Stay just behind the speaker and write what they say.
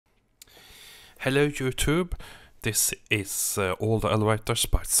Hello YouTube, this is All the Elevators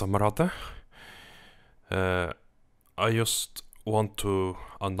by SummerADDE. I just want to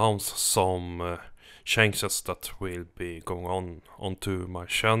announce some changes that will be going on onto my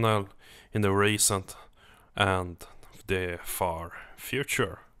channel in the recent and the far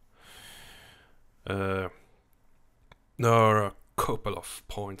future. There are a couple of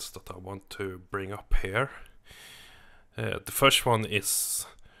points that I want to bring up here. The first one is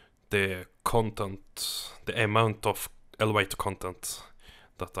the content, the amount of elevator content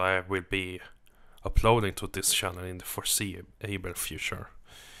that I will be uploading to this channel in the foreseeable future,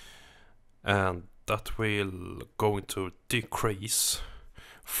 and that will going to decrease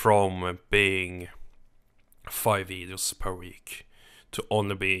from being 5 videos per week to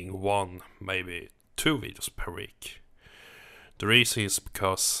only being 1, maybe 2 videos per week. The reason is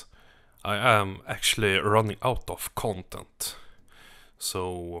because I am actually running out of content.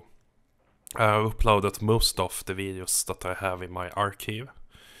 So I have uploaded most of the videos that I have in my archive.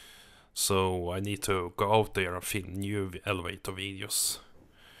 So I need to go out there and film new elevator videos.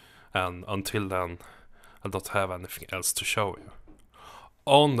 And until then, I don't have anything else to show you.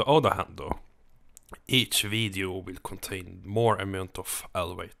 On the other hand though, each video will contain more amount of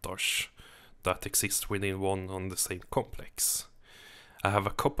elevators that exist within one and the same complex. I have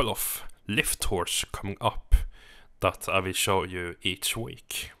a couple of lift tours coming up that I will show you each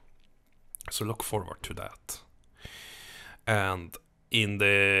week. So look forward to that. And in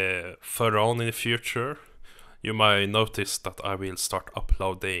the further on in the future, you might notice that I will start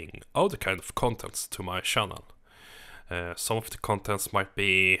uploading other kind of contents to my channel. Some of the contents might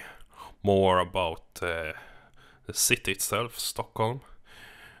be more about the city itself, Stockholm.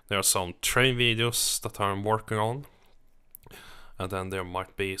 There are some train videos that I'm working on. And then there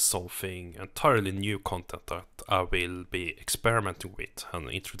might be something entirely new content that I will be experimenting with and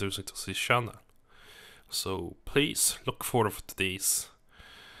introducing to this channel. So please look forward to these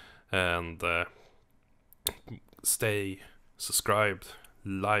and stay subscribed,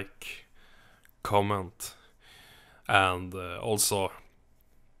 like, comment, and also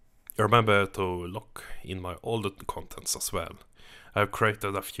remember to look in my older contents as well. I've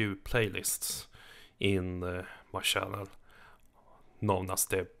created a few playlists in my channel known as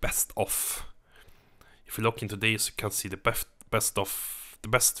the best of. If you look into these, you can see the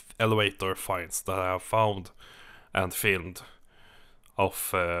best elevator finds that I have found and filmed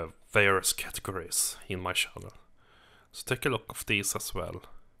of various categories in my channel. So take a look of these as well,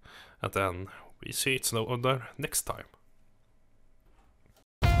 and then we see each other next time.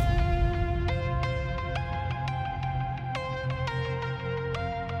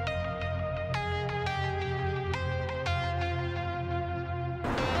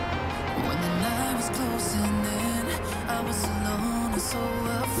 Closing in, I was alone and so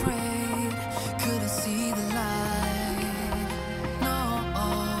afraid. Couldn't see the light. No.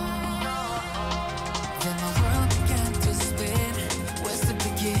 Then my world began to spin. Where's the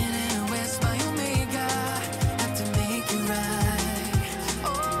beginning and where's my omega? Had to make it right. Oh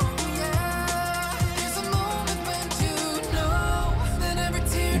yeah. There's a moment when you know that every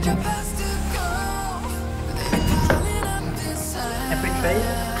teardrop has to go. They're calling up inside. Every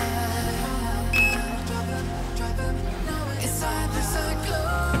trade.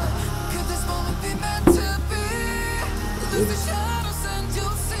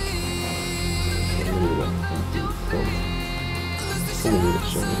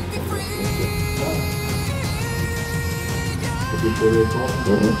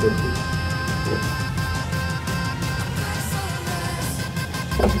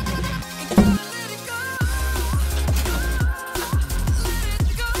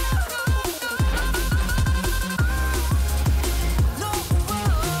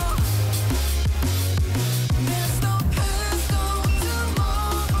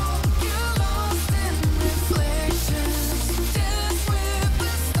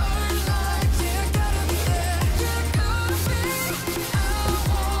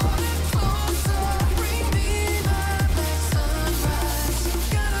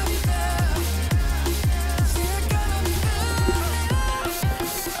 Gotta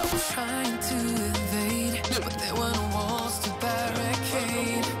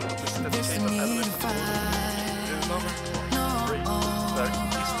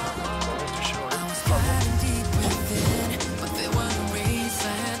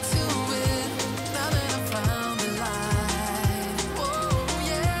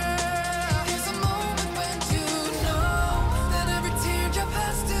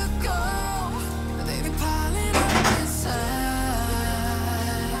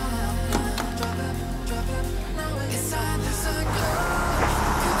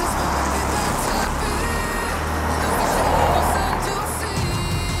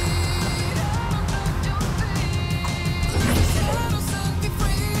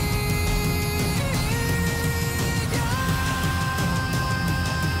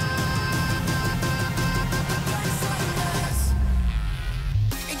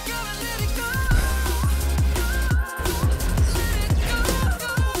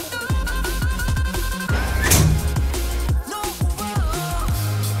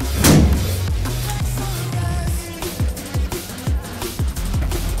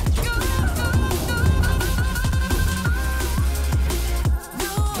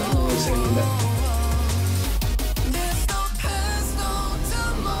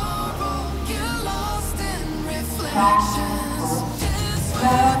Det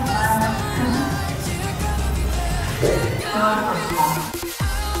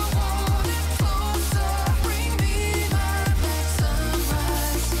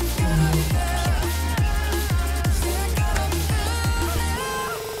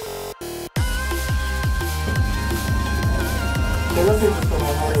låter inte som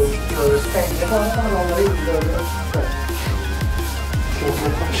att man gör stänger på någon ringdörr.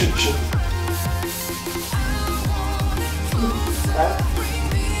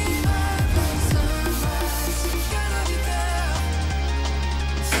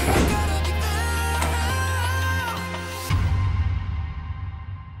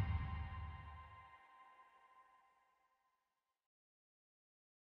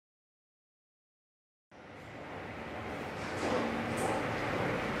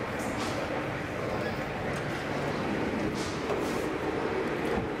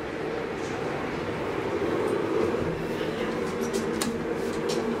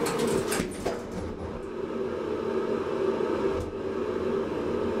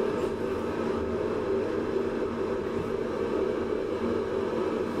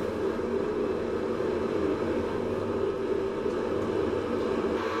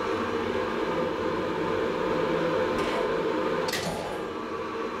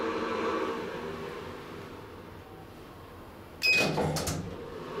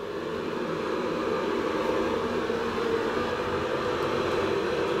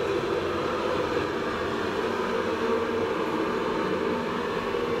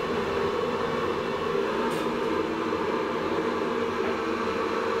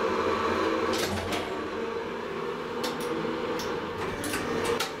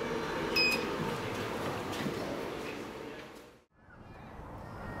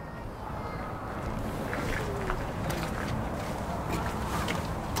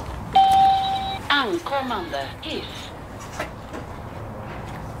 Ankommande hiss.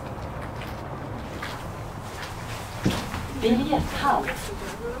 Biljetthall.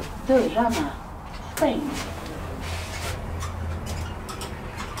 Dörrarna stängs.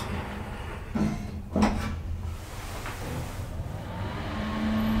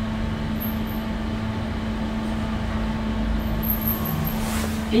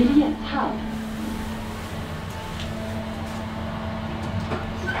 Biljetthall.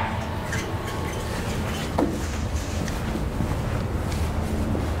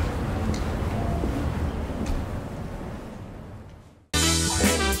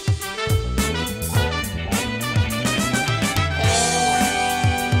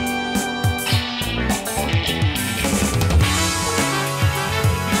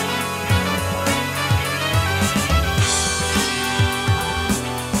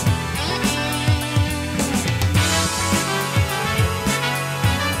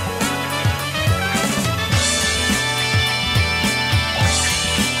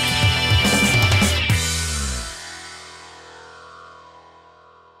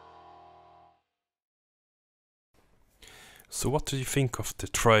 So what do you think of the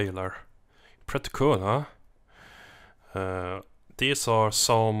trailer? Pretty cool, huh? These are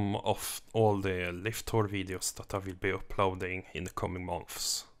some of all the lift tour videos that I will be uploading in the coming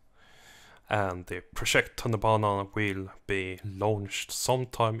months. And the Project Tunnelbana will be launched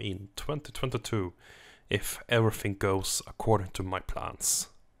sometime in 2022 if everything goes according to my plans.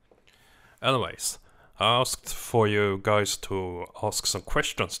 Anyways, I asked for you guys to ask some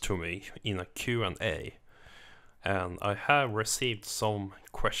questions to me in a Q&A. And I have received some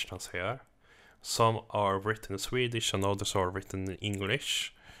questions here. Some are written in Swedish and others are written in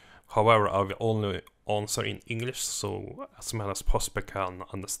English. However, I will only answer in English so as many as possible can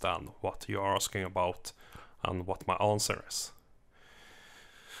understand what you are asking about and what my answer is.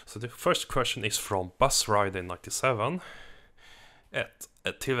 So the first question is from BuzzRider97.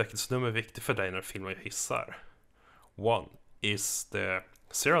 Ett tillverkningsnummer viktigt för dig när du filmar hissar? 1. Is the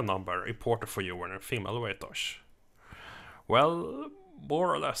serial number important for you when you film elevators? Well,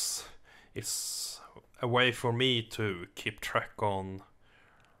 more or less, it's a way for me to keep track on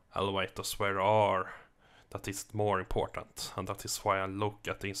elevators where they are. That is more important, and that is why I look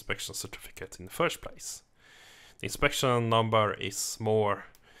at the inspection certificate in the first place. The inspection number is more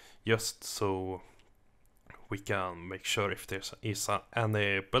just so we can make sure if there is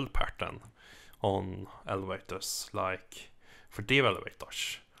any build pattern on elevators, like for DEVA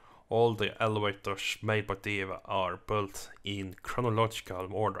elevators. All the elevators made by DEVA are built in chronological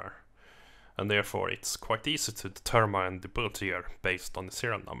order, and therefore it's quite easy to determine the build year based on the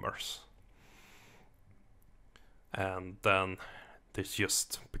serial numbers. And then it's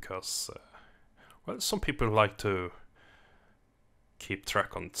just because, well, some people like to keep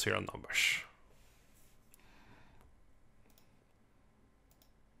track on serial numbers.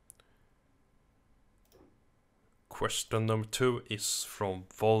 Question number 2 is from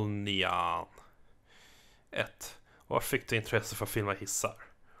Volnian. 1. Vad fick du intresse för att filma hissar?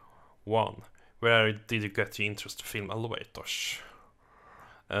 1. Where did you get your interest to film elevators?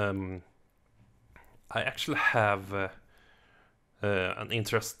 I actually have an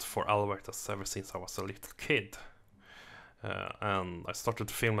interest for elevators ever since I was a little kid. And I started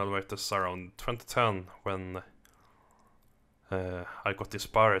to film elevators around 2010 when I got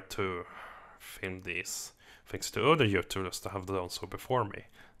inspired to film these thanks to other YouTubers that have done so before me,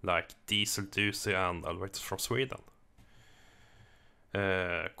 like Diesel Doozy and Elevators from Sweden.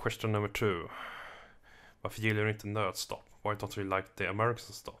 Question number 2. Varför gillar du inte nödstopp? Why don't you like the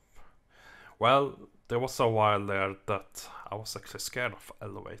American stop? Well, there was a while there that I was actually scared of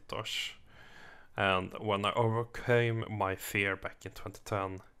elevators. And when I overcame my fear back in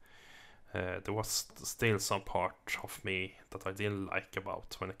 2010, there was still some part of me that I didn't like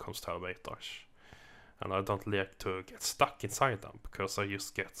about when it comes to elevators. And I don't like to get stuck inside them, because I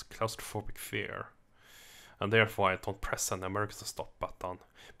just get claustrophobic fear. And therefore I don't press an emergency stop button,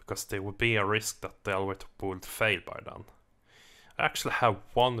 because there would be a risk that the elevator would fail by then. I actually have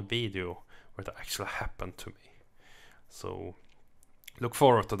one video where that actually happened to me. So look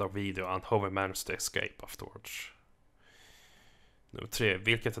forward to that video and how I managed to escape afterwards. Nummer 3.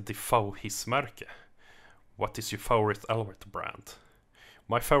 Vilket är ditt favoritmärke? What is your favorite elevator brand?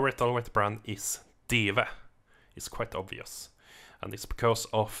 My favorite elevator brand is Deve. It's quite obvious. And it's because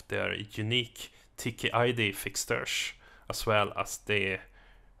of their unique TKID fixtures, as well as the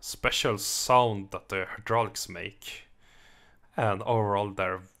special sound that the hydraulics make. And overall,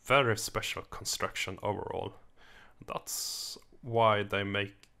 their very special construction overall. That's why they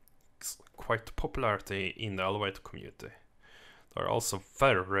make quite popularity in the elevator community. They're also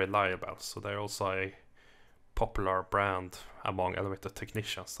very reliable, so they're also a popular brand among elevator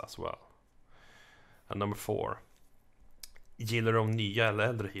technicians as well. And number 4. Gillar de nya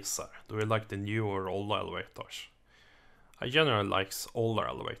eller äldre hissar? Do you like the newer or older elevators? I generally like older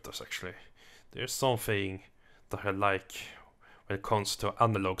elevators actually. There's something that I like when it comes to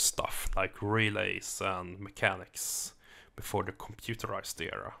analog stuff like relays and mechanics before the computerized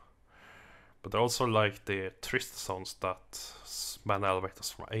era. But I also like the twist sounds that many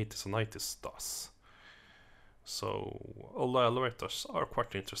elevators from 80s and 90s does. So all the elevators are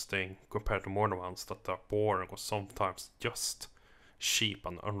quite interesting compared to modern ones that are boring or sometimes just cheap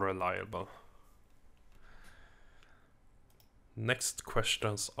and unreliable. Next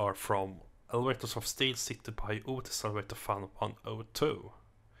questions are from Elevators of Steel City by Otis Elevator Fan 102.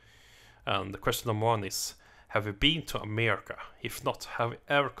 And the question number 1 is, have you been to America? If not, have you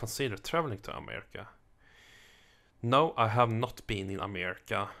ever considered traveling to America? No, I have not been in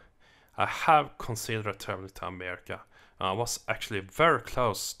America. I have considered traveling to America. I was actually very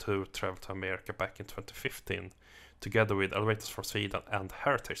close to travel to America back in 2015, together with Elevators from Sweden and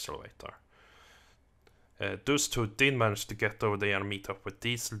Heritage Elevator. Those two did manage to get over there and meet up with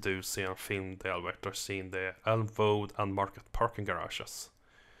Diesel Doozy and film the elevators in the Elmwood and Market parking garages.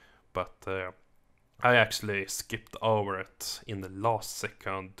 But I actually skipped over it in the last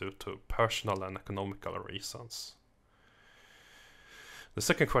second due to personal and economical reasons. The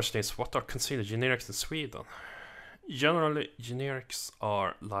second question is, what are considered generics in Sweden? Generally, generics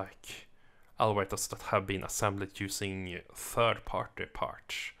are like elevators that have been assembled using third-party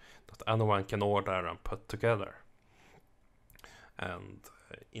parts that anyone can order and put together. And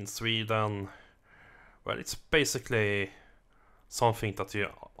in Sweden, well, it's basically something that you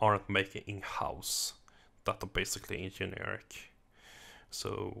aren't making in-house that are basically generic.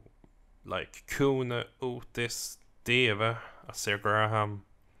 So, like Kune, Otis, Deve, Asir Graham,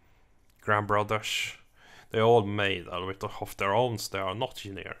 Graham Brothers, they all made elevators of their own, they are not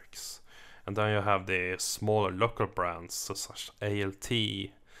generics. And then you have the smaller local brands such as ALT,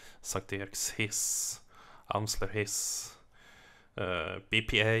 Sankt Eriks Hiss, Amsler Hiss,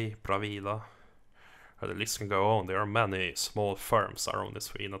 BPA, Bravida. The list can go on. There are many small firms around in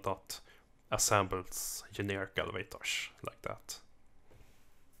Sweden that assembles generic elevators like that.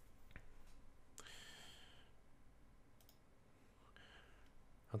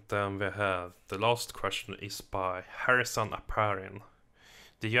 And then we have the last question is by Harrison Aparin.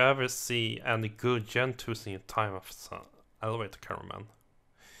 Did you ever see any good Gen 2s in your time as an elevator cameraman?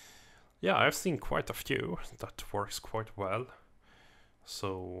 Yeah, I've seen quite a few that works quite well.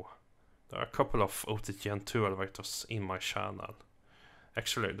 So there are a couple of OT Gen 2 elevators in my channel.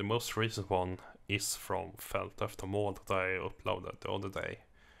 Actually, the most recent one is from Felt After Mall that I uploaded the other day.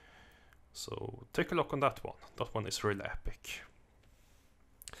 So take a look on that one. That one is really epic.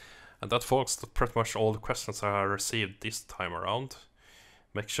 And that, folks, that's pretty much all the questions I received this time around.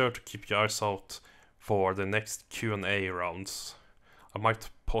 Make sure to keep your eyes out for the next Q&A rounds. I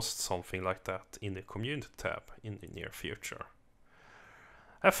might post something like that in the community tab in the near future.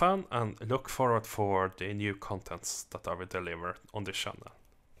 Have fun and look forward for the new contents that I will deliver on the channel.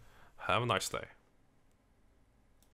 Have a nice day.